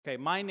Okay,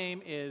 my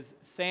name is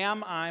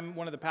Sam. I'm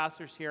one of the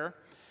pastors here,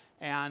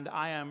 and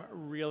I am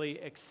really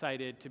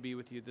excited to be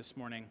with you this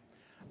morning.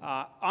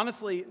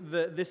 Honestly,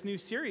 this new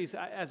series,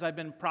 as I've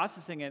been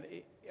processing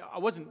it, I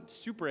wasn't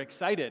super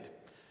excited.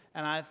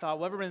 And I thought,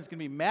 well, everyone's going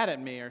to be mad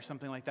at me or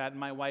something like that. And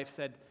my wife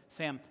said,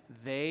 Sam,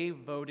 they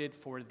voted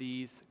for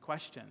these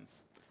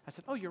questions. I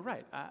said, oh, you're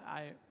right.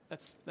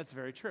 That's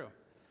very true.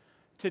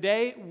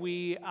 Today,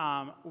 we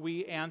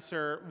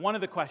answer one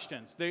of the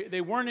questions. They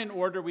weren't in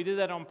order. We did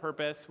that on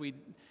purpose. We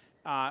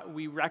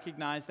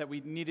recognized that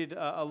we needed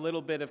a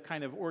little bit of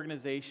kind of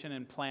organization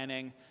and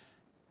planning.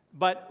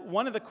 But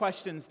one of the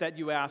questions that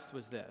you asked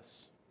was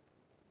this.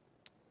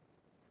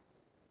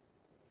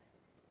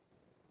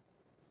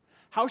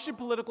 How should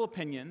political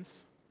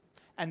opinions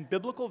and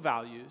biblical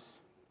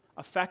values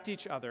affect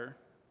each other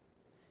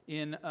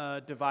in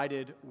a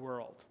divided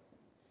world?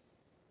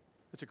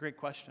 That's a great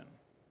question.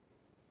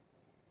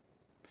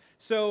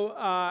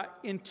 So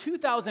in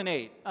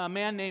 2008, a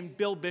man named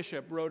Bill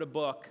Bishop wrote a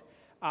book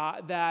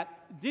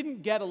that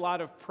didn't get a lot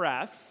of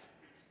press,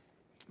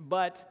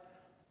 but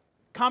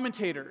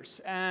commentators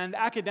and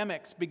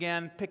academics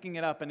began picking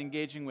it up and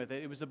engaging with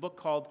it. It was a book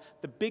called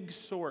The Big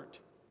Sort.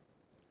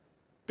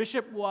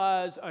 Bishop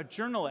was a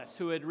journalist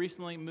who had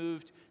recently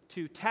moved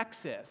to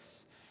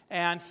Texas,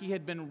 and he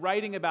had been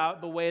writing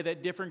about the way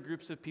that different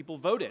groups of people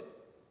voted.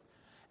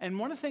 And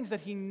one of the things that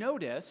he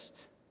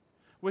noticed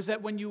was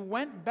that when you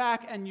went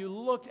back and you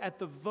looked at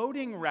the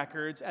voting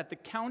records at the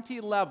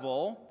county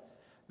level,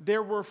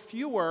 there were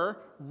fewer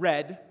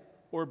red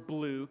or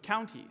blue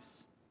counties.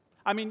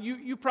 I mean,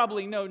 you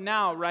probably know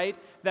now, right,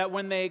 that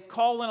when they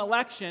call an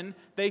election,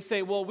 they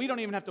say, well, we don't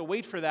even have to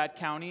wait for that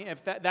county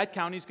if that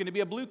county is going to be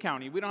a blue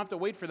county. We don't have to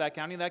wait for that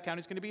county is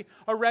going to be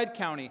a red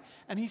county.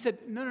 And he said,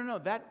 no,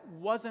 that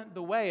wasn't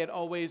the way it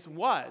always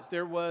was.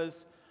 There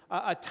was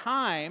a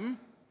time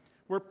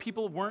where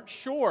people weren't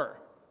sure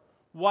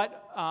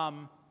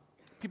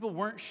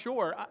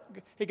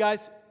Hey,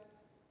 guys,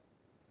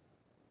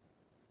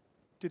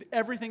 did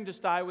everything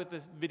just die with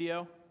this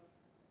video?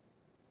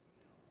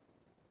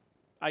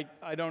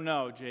 I don't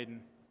know, Jaden.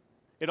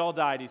 It all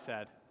died, he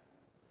said.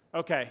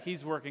 Okay,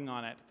 he's working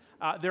on it.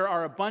 There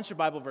are a bunch of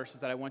Bible verses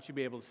that I want you to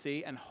be able to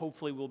see, and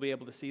hopefully we'll be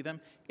able to see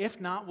them.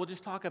 If not, we'll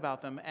just talk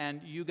about them,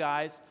 and you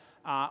guys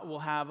will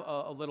have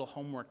a little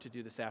homework to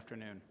do this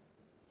afternoon.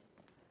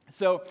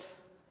 So,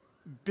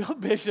 Bill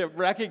Bishop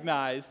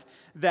recognized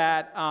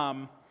that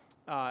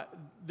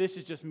this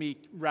is just me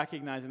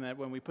recognizing that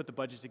when we put the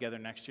budget together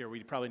next year,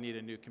 we probably need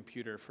a new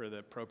computer for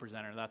the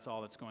ProPresenter. That's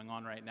all that's going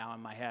on right now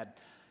in my head.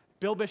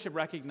 Bill Bishop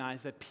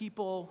recognized that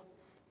people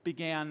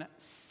began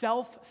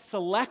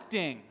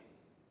self-selecting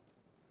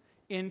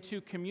into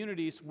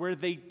communities where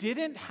they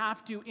didn't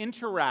have to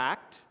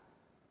interact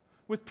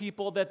with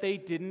people that they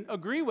didn't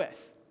agree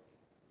with.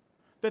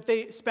 That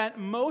they spent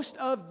most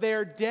of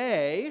their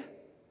day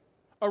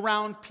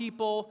around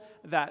people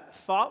that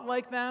thought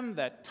like them,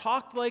 that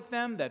talked like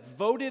them, that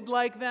voted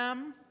like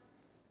them.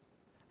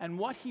 And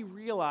what he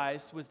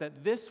realized was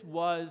that this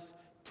was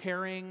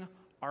tearing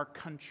our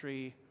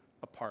country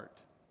apart.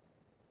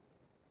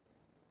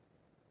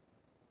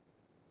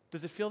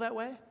 Does it feel that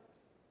way?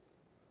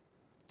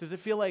 Does it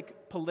feel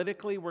like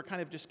politically we're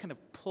kind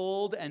of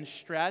pulled and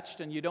stretched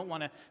and you don't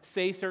want to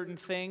say certain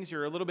things?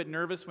 You're a little bit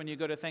nervous when you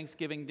go to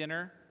Thanksgiving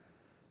dinner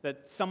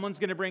that someone's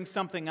going to bring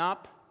something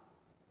up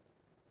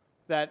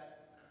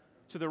that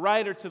to the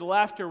right or to the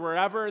left or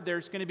wherever,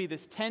 there's going to be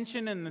this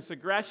tension and this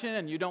aggression,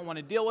 and you don't want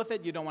to deal with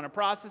it, you don't want to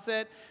process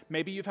it.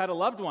 Maybe you've had a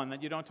loved one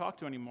that you don't talk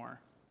to anymore.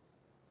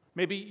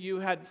 Maybe you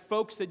had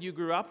folks that you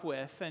grew up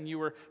with, and you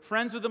were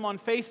friends with them on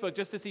Facebook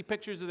just to see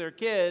pictures of their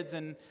kids,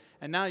 and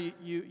now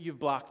you've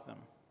blocked them.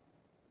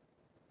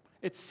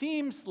 It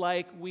seems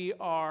like we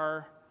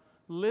are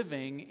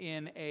living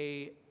in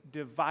a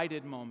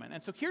divided moment.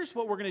 And so here's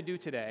what we're going to do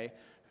today.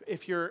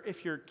 If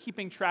you're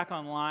keeping track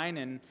online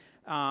and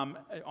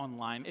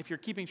if you're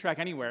keeping track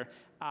anywhere,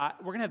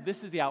 we're going to have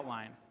this as the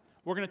outline.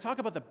 We're going to talk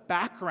about the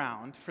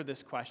background for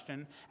this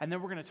question, and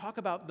then we're going to talk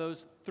about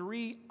those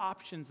three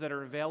options that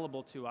are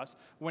available to us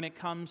when it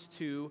comes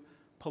to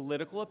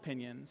political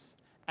opinions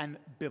and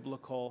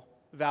biblical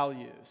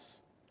values.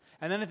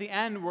 And then at the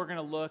end, we're going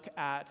to look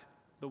at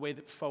the way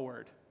that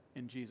forward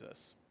in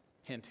Jesus.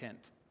 Hint,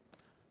 hint.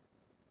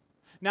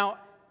 Now,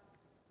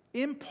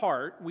 in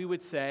part, we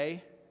would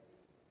say,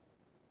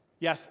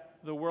 yes,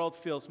 the world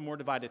feels more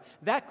divided.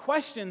 That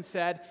question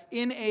said,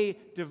 in a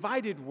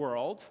divided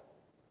world,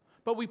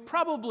 but we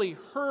probably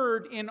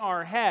heard in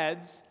our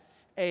heads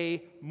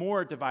a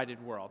more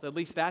divided world. At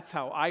least that's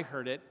how I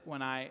heard it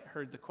when I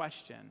heard the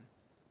question.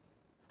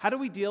 How do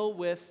we deal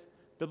with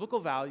biblical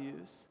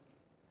values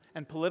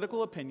and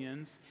political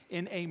opinions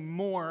in a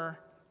more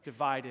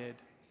divided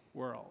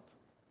world?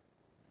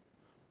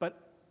 But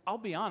I'll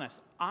be honest,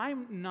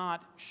 I'm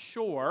not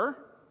sure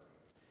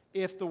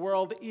if the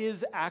world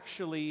is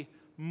actually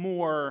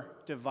more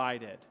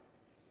divided.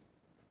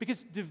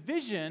 Because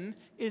division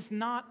is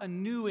not a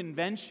new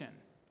invention.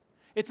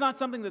 It's not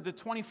something that the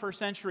 21st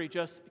century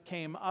just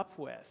came up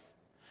with.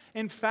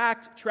 In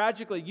fact,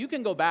 tragically, you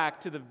can go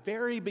back to the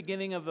very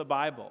beginning of the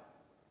Bible.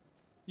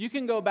 You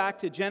can go back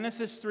to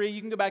Genesis 3, you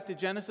can go back to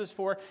Genesis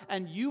 4,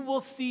 and you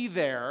will see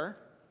there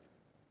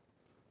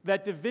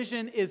that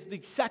division is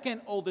the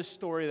second oldest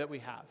story that we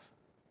have.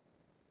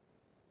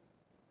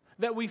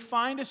 That we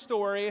find a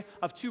story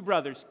of two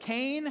brothers,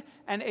 Cain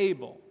and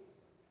Abel.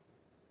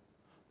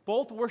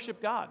 Both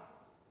worship God.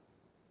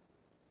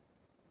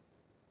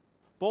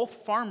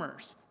 Both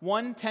farmers,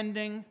 one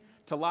tending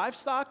to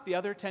livestock, the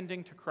other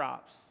tending to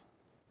crops.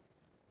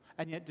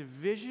 And yet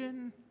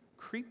division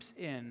creeps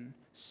in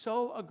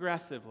so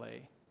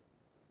aggressively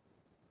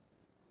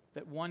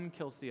that one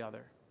kills the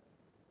other.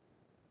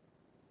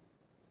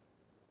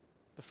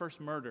 The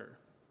first murder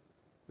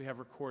we have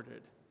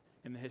recorded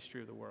in the history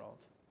of the world.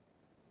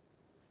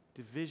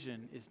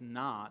 Division is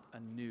not a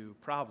new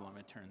problem,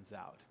 it turns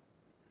out.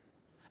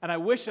 And I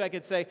wish I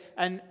could say,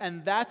 and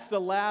that's the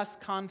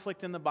last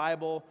conflict in the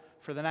Bible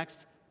for the next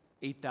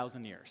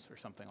 8,000 years or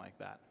something like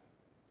that.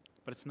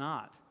 But it's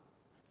not.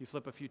 You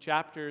flip a few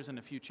chapters and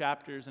a few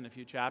chapters and a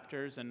few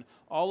chapters, and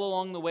all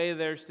along the way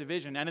there's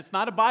division. And it's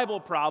not a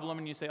Bible problem,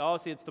 and you say, oh,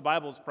 see, it's the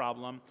Bible's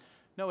problem.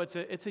 No, it's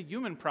a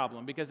human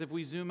problem, because if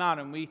we zoom out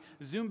and we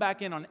zoom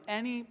back in on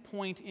any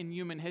point in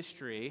human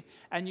history,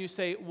 and you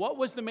say, what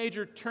was the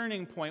major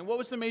turning point? What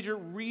was the major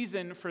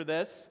reason for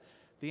this?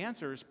 The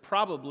answer is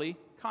probably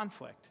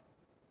conflict.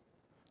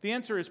 The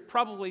answer is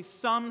probably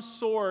some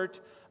sort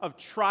of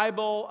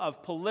tribal,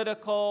 of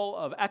political,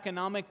 of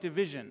economic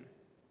division.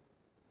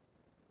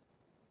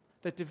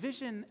 That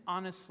division,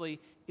 honestly,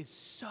 is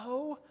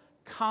so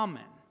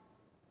common.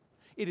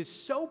 It is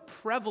so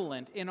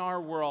prevalent in our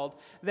world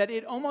that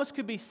it almost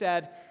could be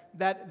said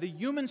that the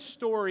human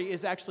story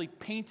is actually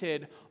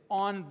painted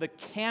on the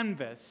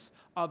canvas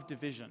of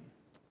division.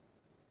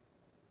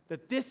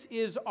 That this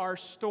is our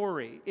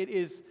story. It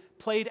is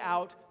played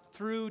out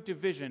through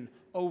division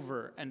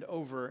over and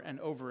over and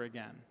over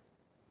again.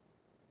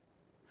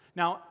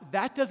 Now,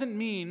 that doesn't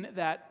mean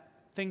that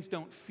things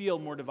don't feel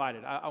more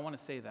divided. I want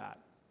to say that.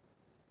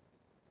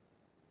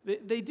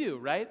 They do,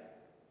 right?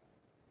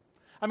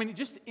 I mean,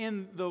 just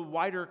in the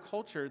wider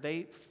culture,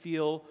 they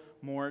feel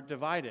more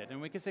divided.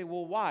 And we can say,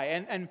 well, why?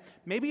 And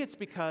maybe it's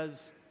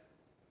because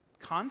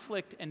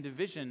conflict and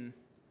division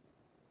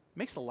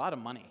makes a lot of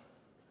money.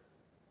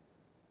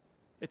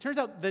 It turns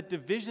out that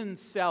division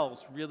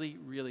sells really,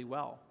 really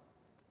well.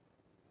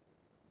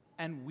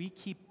 And we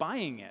keep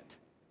buying it.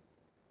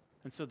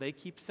 And so they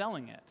keep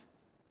selling it.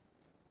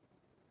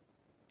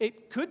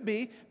 It could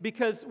be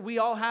because we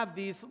all have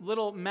these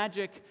little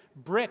magic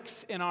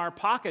bricks in our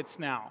pockets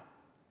now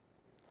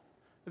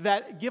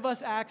that give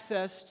us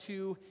access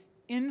to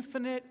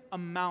infinite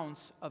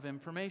amounts of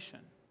information.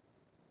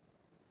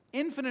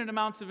 Infinite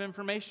amounts of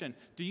information.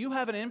 Do you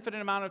have an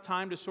infinite amount of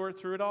time to sort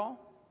through it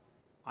all?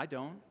 I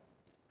don't.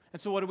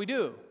 And so what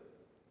do?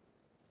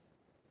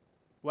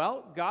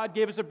 Well, God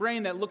gave us a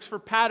brain that looks for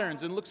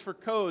patterns and looks for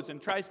codes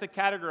and tries to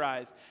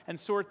categorize and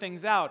sort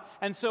things out.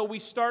 And so we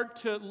start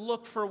to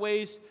look for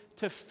ways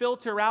to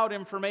filter out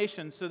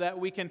information so that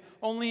we can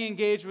only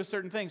engage with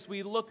certain things.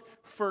 We look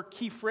for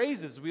key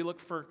phrases. We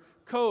look for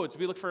codes.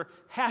 We look for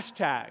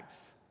hashtags.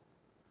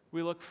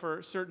 We look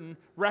for certain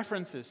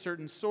references,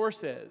 certain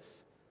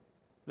sources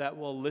that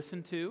we'll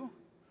listen to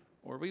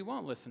or we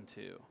won't listen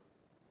to.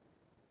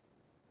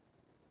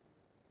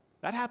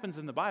 That happens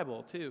in the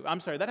Bible, too.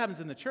 That happens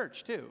in the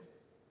church, too.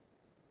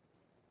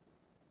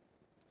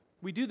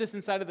 We do this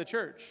inside of the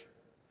church.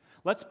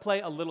 Let's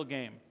play a little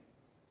game,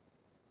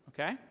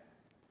 okay?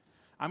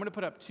 I'm going to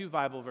put up 2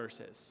 Bible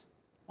verses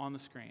on the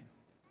screen.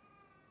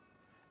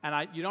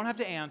 And you don't have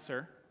to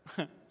answer,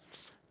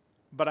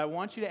 but I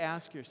want you to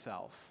ask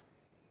yourself,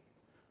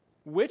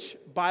 which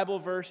Bible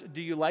verse do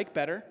you like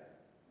better?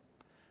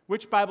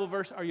 Which Bible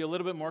verse are you a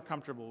little bit more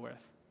comfortable with?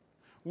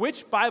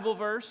 Which Bible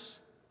verse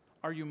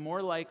are you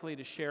more likely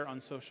to share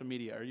on social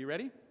media? Are you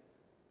ready?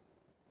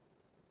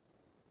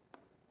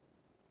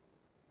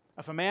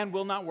 If a man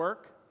will not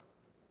work,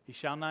 he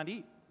shall not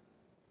eat.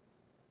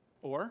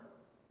 Or,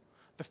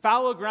 the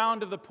fallow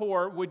ground of the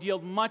poor would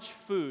yield much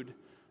food,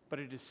 but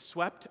it is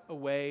swept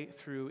away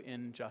through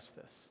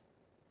injustice.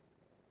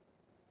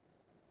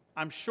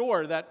 I'm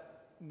sure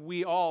that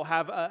we all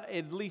have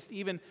at least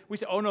even, we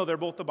say, oh no, they're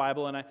both the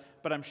Bible,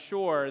 but I'm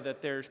sure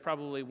that there's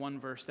probably one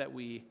verse that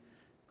we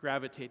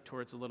gravitate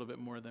towards a little bit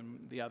more than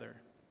the other.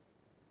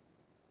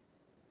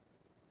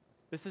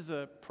 This is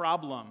a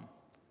problem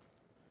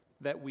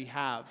that we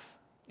have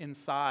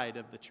inside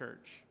of the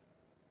church.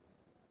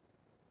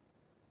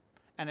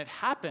 And it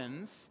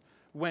happens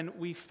when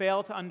we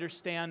fail to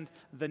understand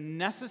the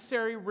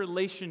necessary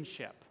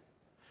relationship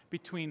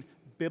between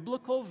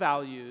biblical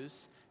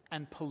values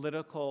and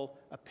political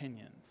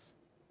opinions.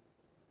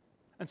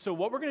 And so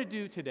what we're going to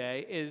do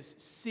today is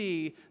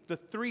see the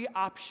 3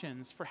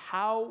 options for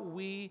how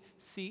we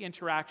see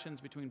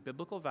interactions between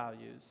biblical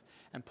values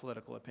and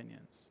political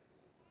opinions.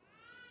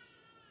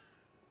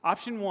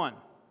 Option 1,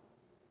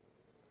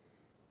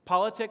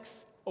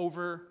 politics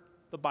over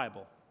the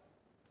Bible.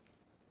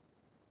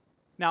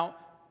 Now,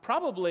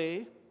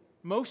 probably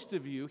most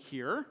of you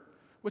here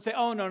would say,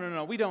 oh,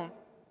 no, we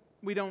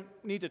don't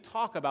need to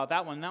talk about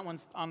that one. That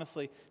one's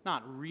honestly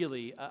not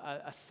really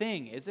a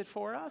thing, is it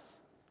for us?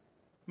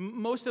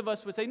 Most of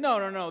us would say,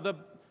 no,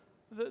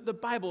 the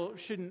Bible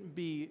shouldn't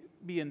be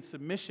in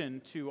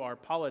submission to our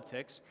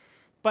politics.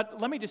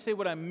 But let me just say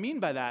what I mean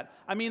by that.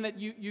 I mean that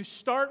you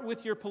start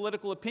with your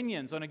political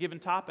opinions on a given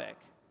topic,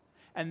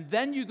 and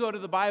then you go to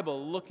the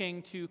Bible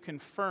looking to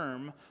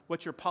confirm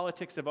what your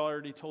politics have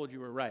already told you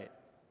were right.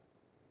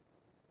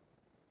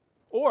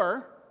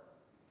 Or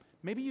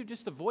maybe you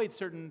just avoid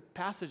certain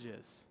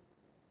passages.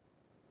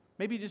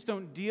 Maybe you just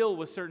don't deal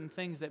with certain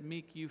things that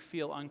make you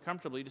feel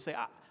uncomfortable. You just say,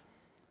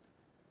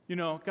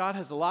 God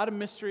has a lot of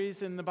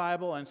mysteries in the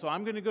Bible, and so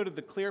I'm going to go to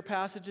the clear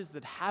passages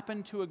that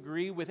happen to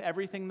agree with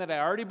everything that I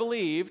already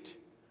believed,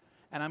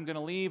 and I'm going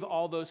to leave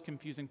all those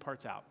confusing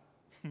parts out.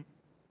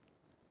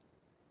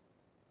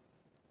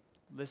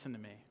 Listen to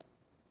me.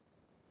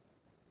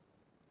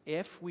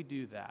 If we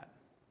do that,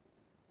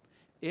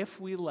 if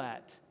we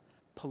let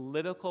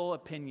political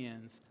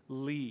opinions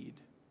lead,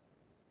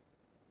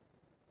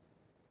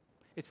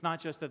 it's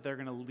not just that they're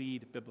going to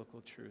lead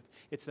biblical truth.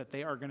 It's that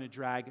they are going to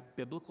drag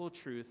biblical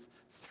truth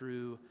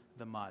through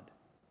the mud.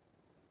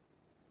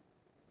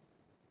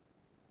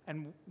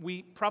 And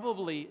we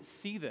probably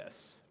see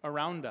this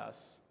around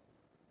us.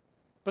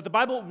 But the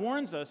Bible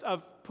warns us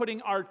of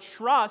putting our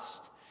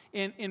trust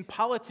in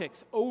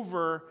politics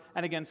over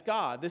and against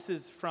God. This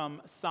is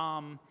from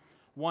Psalm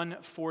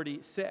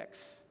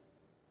 146.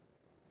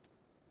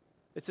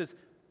 It says,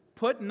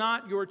 "Put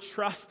not your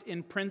trust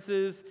in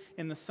princes,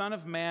 in the Son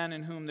of Man,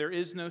 in whom there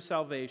is no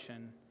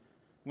salvation.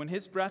 When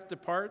his breath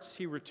departs,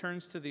 he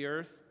returns to the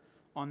earth.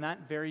 On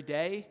that very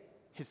day,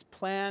 his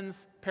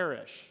plans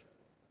perish."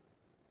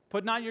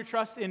 Put not your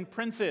trust in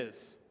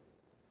princes,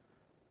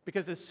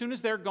 because as soon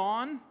as they're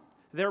gone,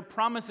 their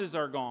promises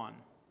are gone.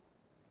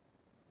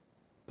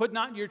 Put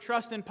not your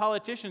trust in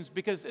politicians,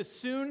 because as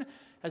soon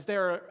as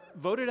they're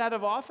voted out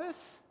of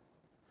office,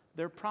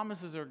 their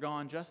promises are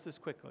gone just as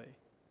quickly.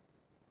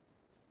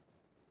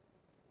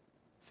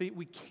 See,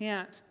 we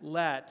can't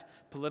let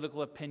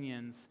political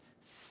opinions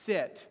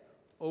sit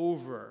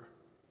over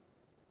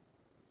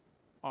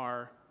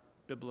our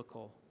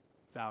biblical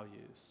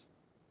values.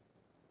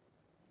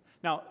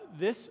 Now,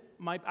 this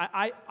might,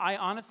 I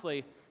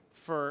honestly,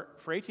 for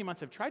 18 months,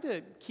 have tried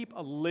to keep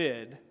a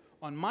lid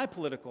on my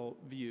political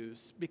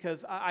views,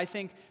 because I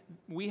think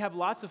we have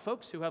lots of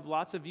folks who have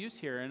lots of views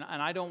here, and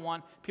I don't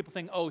want people to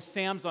think, oh,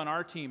 Sam's on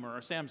our team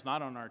or Sam's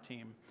not on our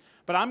team.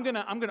 But I'm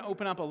gonna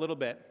open up a little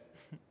bit,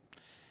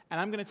 and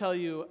I'm gonna tell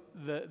you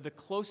the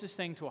closest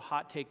thing to a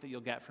hot take that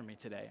you'll get from me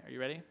today. Are you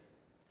ready?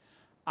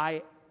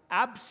 I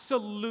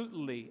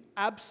absolutely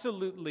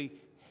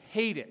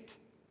hate it.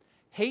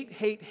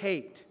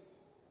 Hate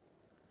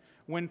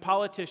when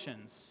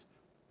politicians,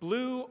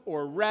 blue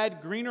or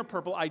red, green or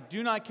purple, I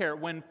do not care,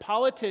 when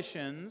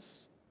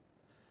politicians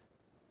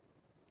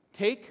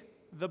take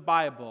the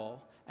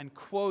Bible and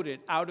quote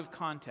it out of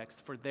context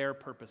for their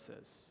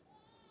purposes.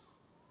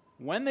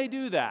 When they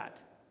do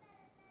that,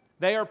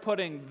 they are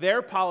putting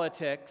their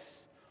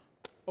politics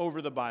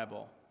over the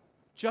Bible,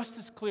 just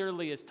as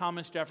clearly as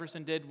Thomas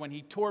Jefferson did when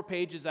he tore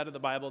pages out of the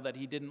Bible that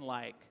he didn't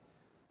like,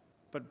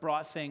 but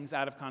brought things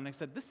out of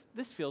context and said,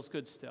 this feels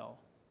good still.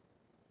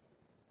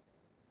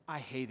 I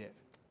hate it.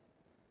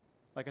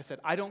 Like I said,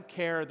 I don't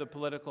care the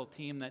political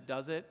team that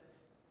does it.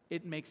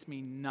 It makes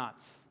me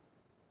nuts.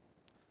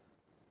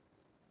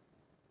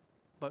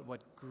 But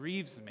what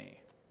grieves me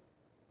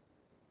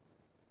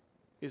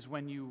is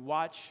when you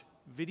watch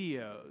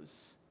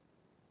videos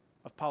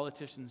of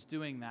politicians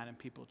doing that and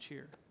people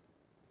cheer.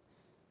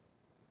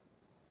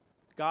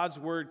 God's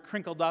word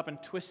crinkled up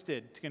and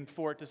twisted to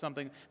conform to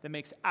something that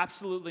makes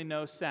absolutely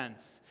no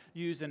sense,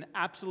 used in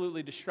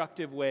absolutely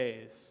destructive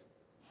ways.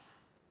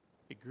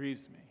 It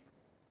grieves me.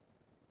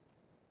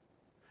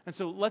 And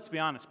so let's be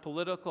honest,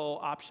 political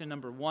option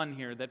number one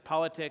here, that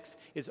politics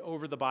is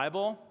over the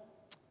Bible,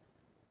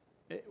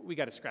 we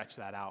got to scratch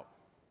that out.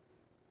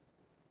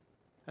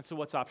 And so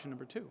what's option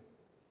number two?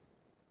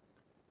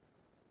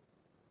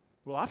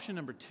 Well, option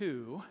number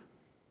two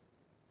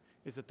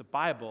is that the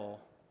Bible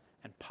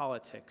and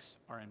politics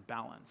are in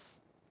balance.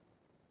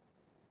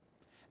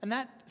 And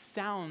that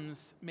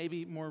sounds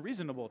maybe more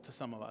reasonable to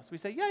some of us. We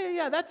say,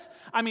 yeah,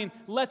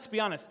 let's be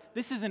honest.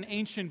 This is an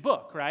ancient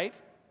book, right?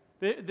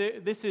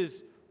 This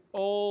is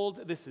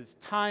old, this is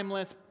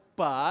timeless,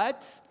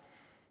 but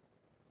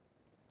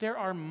there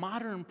are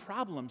modern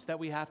problems that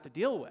we have to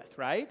deal with,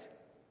 right?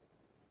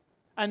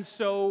 And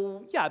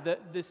so,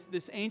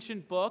 this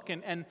ancient book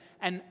and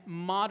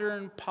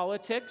modern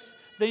politics,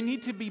 they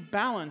need to be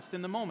balanced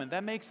in the moment.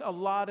 That makes a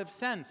lot of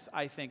sense,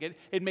 I think.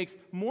 It makes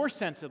more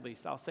sense, at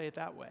least. I'll say it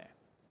that way.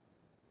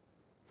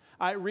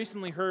 I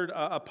recently heard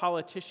a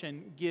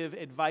politician give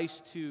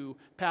advice to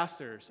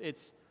pastors.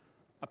 It's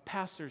a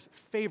pastor's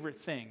favorite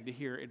thing to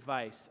hear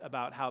advice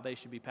about how they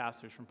should be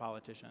pastors from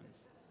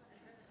politicians.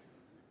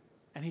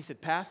 And he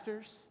said,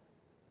 pastors,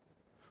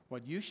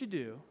 what you should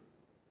do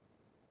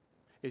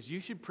is you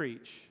should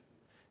preach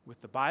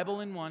with the Bible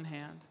in one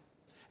hand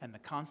and the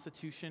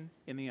Constitution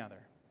in the other.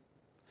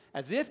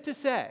 As if to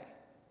say,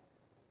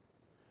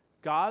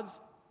 God's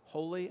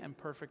holy and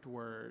perfect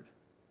word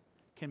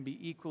can be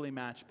equally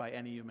matched by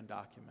any human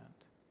document.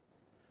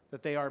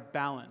 That they are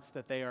balanced,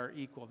 that they are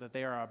equal, that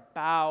they are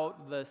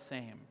about the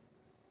same.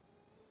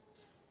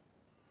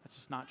 That's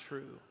just not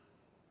true.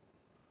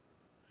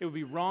 It would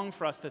be wrong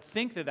for us to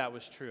think that that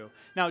was true.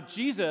 Now,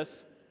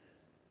 Jesus,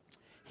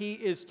 he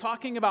is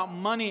talking about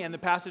money in the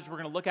passage we're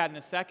going to look at in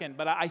a second,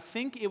 but I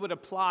think it would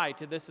apply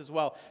to this as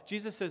well.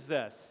 Jesus says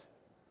this.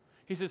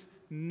 He says,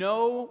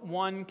 "No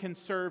one can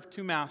serve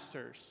two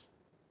masters.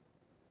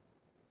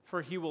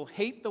 For he will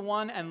hate the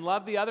one and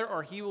love the other,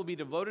 or he will be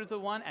devoted to the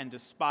one and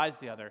despise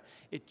the other."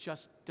 It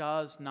just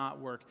does not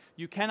work.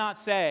 You cannot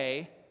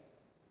say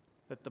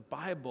that the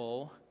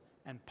Bible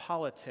and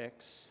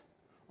politics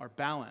are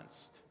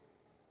balanced.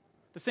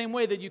 The same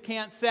way that you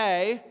can't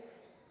say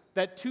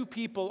that two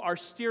people are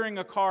steering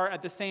a car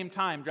at the same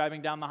time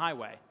driving down the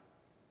highway.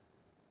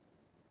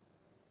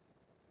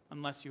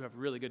 Unless you have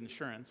really good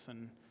insurance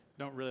and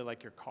don't really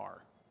like your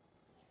car.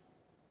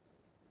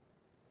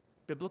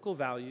 Biblical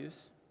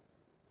values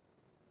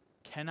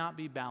cannot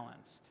be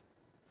balanced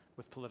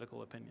with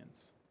political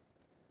opinions.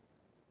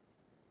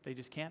 They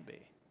just can't be.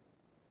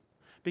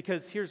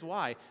 Because here's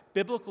why.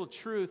 Biblical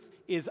truth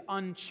is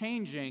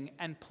unchanging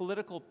and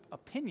political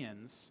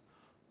opinions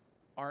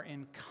are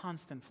in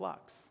constant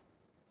flux.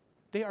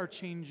 They are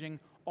changing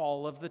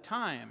all of the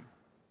time.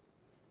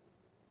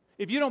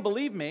 If you don't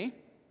believe me,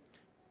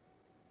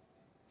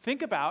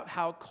 think about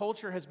how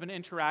culture has been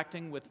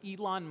interacting with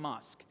Elon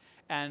Musk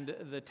and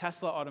the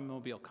Tesla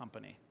automobile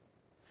company.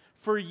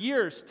 For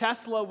years,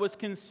 Tesla was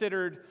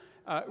considered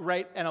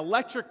an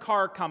electric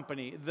car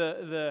company,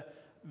 the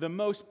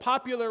most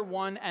popular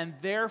one, and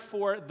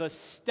therefore the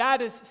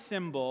status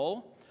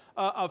symbol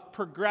of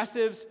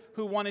progressives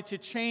who wanted to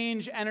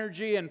change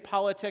energy and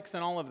politics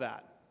and all of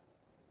that.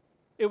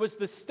 It was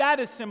the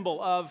status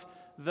symbol of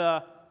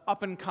the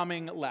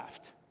up-and-coming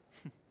left.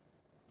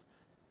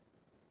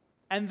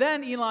 And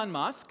then Elon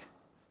Musk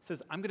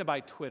says, "I'm going to buy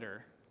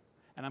Twitter,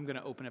 and I'm going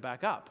to open it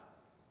back up."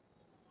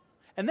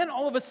 And then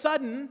all of a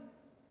sudden,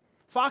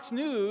 Fox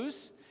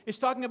News is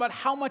talking about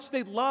how much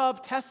they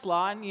love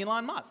Tesla and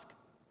Elon Musk.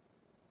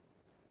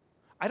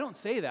 I don't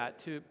say that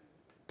to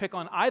pick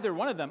on either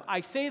one of them. I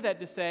say that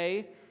to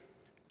say,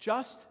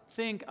 just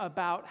think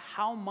about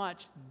how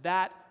much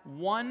that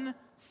one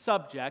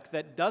subject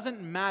that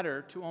doesn't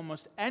matter to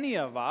almost any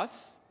of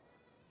us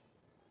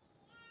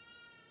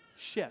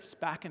shifts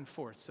back and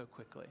forth so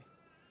quickly.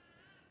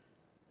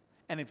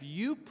 And if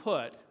you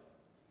put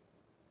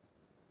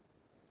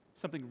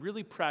something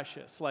really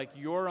precious, like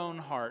your own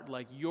heart,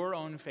 like your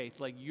own faith,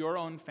 like your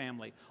own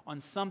family,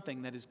 on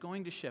something that is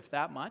going to shift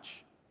that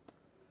much,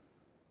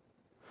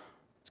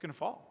 it's going to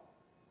fall.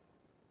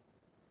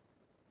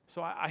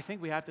 So I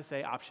think we have to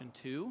say option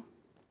 2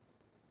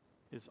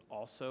 is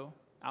also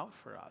out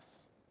for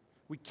us.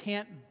 We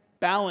can't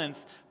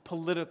balance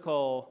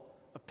political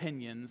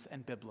opinions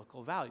and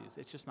biblical values.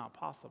 It's just not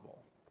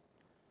possible.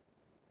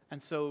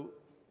 And so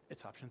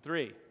it's option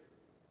 3.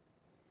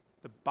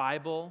 The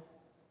Bible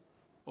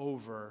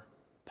over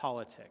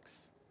politics.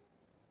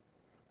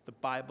 The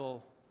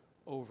Bible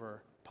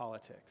over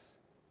politics.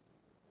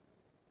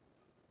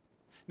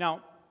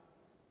 Now,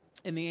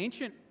 in the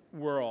ancient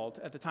world,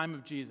 at the time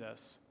of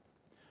Jesus,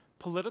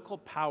 political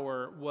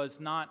power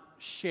was not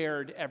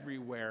shared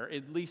everywhere,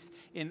 at least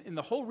in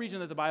the whole region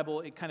that the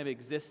Bible it kind of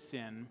exists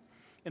in.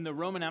 In the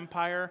Roman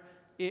Empire,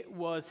 it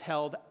was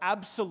held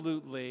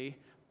absolutely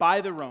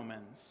by the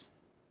Romans,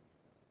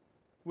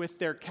 with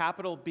their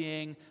capital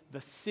being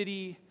the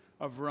city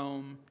of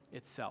Rome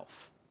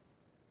itself.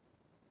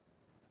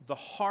 The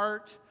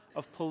heart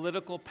of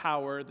political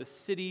power, the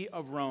city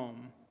of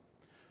Rome,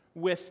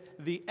 with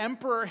the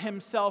emperor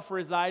himself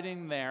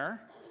residing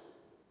there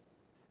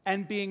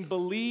and being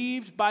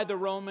believed by the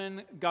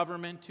Roman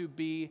government to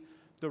be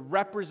the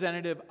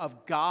representative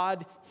of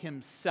God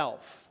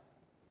himself.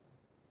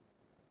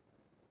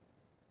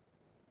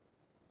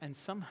 And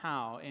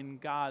somehow in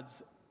God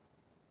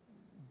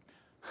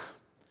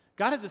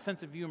has a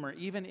sense of humor,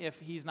 even if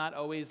he's not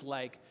always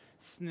like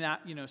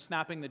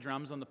snapping the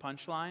drums on the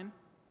punchline.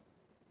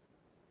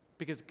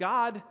 Because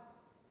God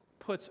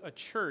puts a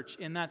church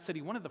in that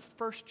city, one of the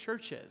first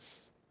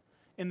churches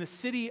in the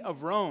city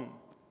of Rome,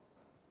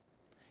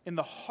 in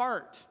the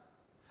heart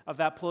of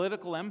that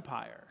political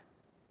empire.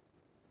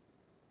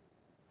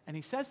 And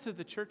he says to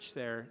the church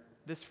there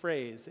this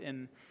phrase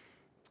in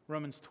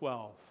Romans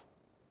 12,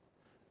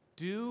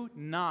 "Do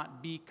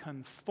not be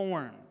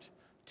conformed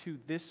to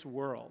this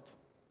world,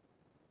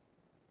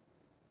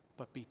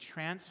 but be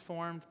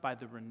transformed by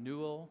the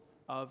renewal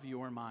of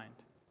your mind."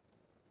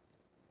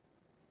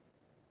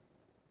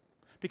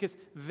 Because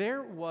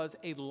there was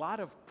a lot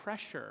of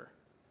pressure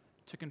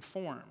to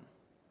conform,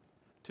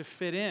 to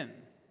fit in,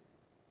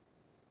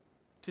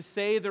 to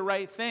say the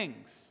right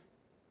things,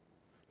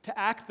 to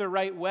act the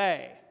right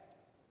way.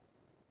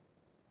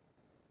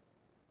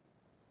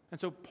 And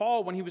so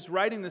Paul, when he was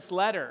writing this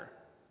letter,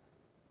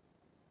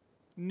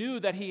 knew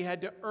that he had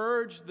to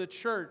urge the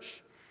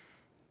church,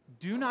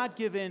 Do not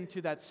give in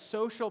to that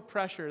social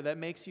pressure that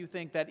makes you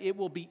think that it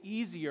will be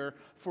easier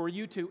for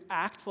you to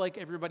act like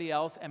everybody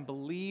else and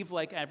believe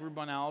like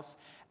everyone else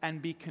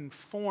and be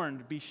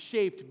conformed, be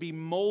shaped, be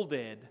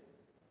molded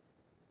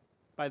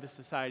by the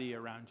society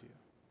around you.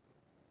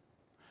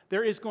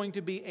 There is going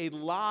to be a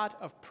lot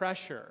of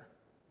pressure,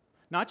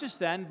 not just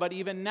then, but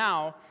even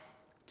now,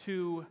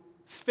 to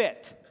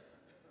fit.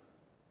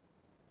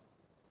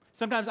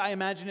 Sometimes I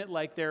imagine it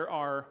like there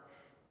are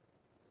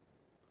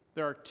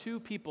two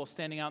people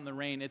standing out in the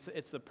rain.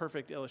 It's the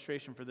perfect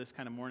illustration for this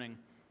kind of morning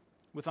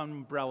with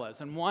umbrellas.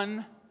 And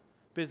one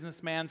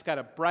businessman's got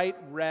a bright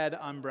red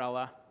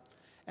umbrella,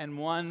 and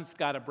one's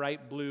got a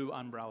bright blue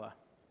umbrella.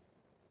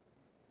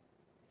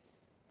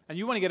 And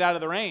you want to get out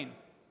of the rain.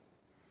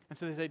 And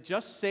so they say,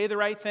 just say the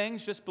right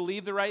things, just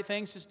believe the right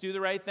things, just do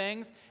the right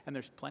things, and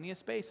there's plenty of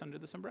space under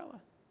this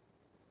umbrella.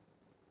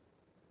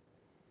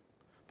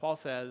 Paul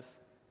says,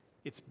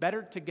 it's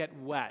better to get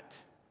wet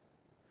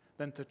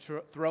than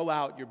to throw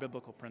out your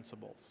biblical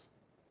principles.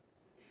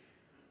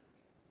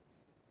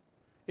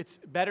 It's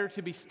better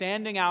to be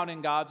standing out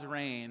in God's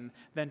rain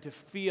than to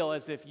feel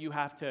as if you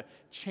have to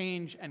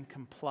change and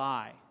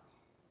comply.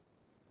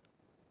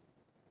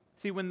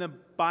 See, when the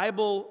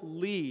Bible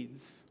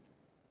leads,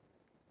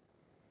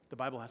 the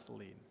Bible has to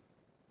lead.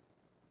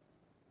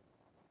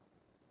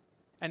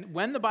 And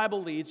when the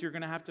Bible leads, you're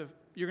going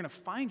to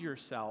find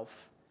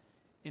yourself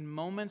in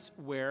moments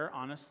where,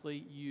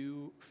 honestly,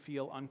 you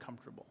feel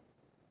uncomfortable,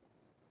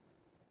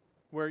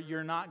 where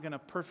you're not going to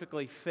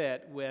perfectly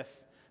fit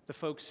with the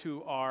folks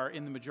who are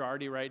in the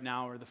majority right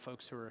now or the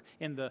folks who are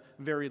in the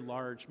very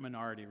large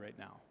minority right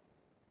now.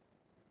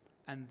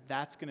 And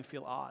that's going to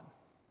feel odd.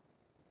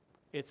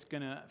 It's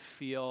going to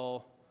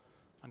feel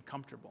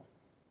uncomfortable.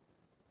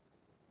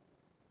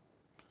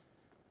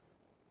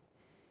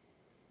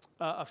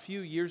 A few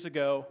years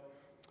ago,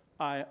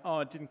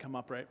 it didn't come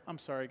up right. I'm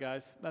sorry,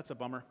 guys. That's a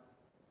bummer.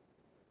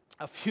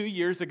 A few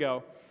years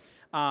ago,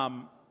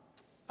 I'll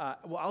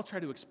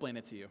try to explain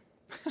it to you.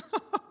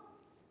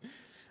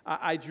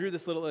 I drew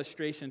this little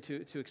illustration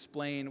to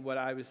explain what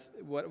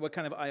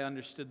I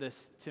understood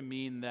this to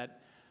mean.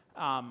 That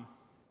I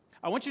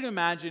want you to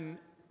imagine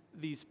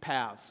these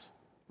paths,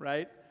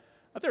 right?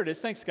 Oh, there it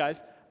is. Thanks,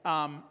 guys.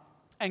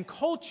 And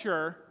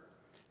culture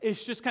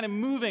is just kind of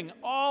moving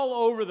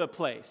all over the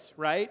place,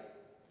 right?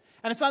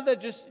 And it's not that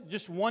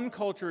just one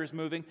culture is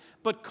moving,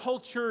 but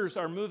cultures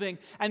are moving.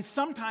 And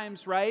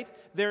sometimes, right,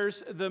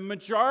 there's the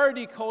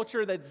majority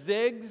culture that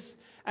zigs,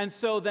 and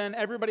so then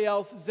everybody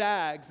else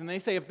zags. And they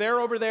say, if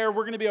they're over there,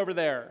 we're going to be over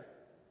there.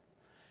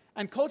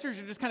 And cultures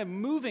are just kind of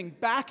moving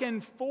back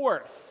and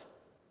forth.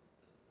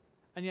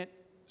 And yet,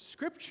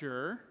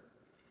 Scripture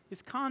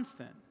is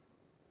constant.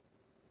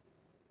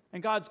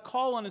 And God's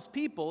call on His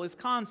people is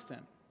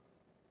constant.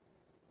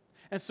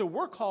 And so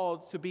we're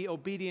called to be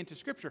obedient to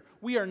Scripture.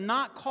 We are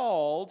not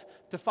called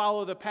to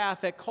follow the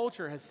path that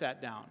culture has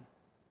set down.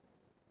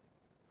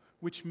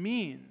 Which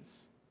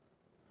means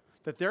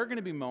that there are going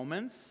to be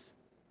moments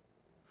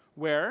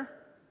where,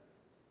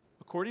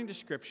 according to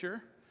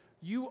Scripture,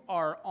 you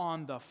are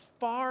on the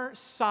far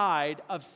side of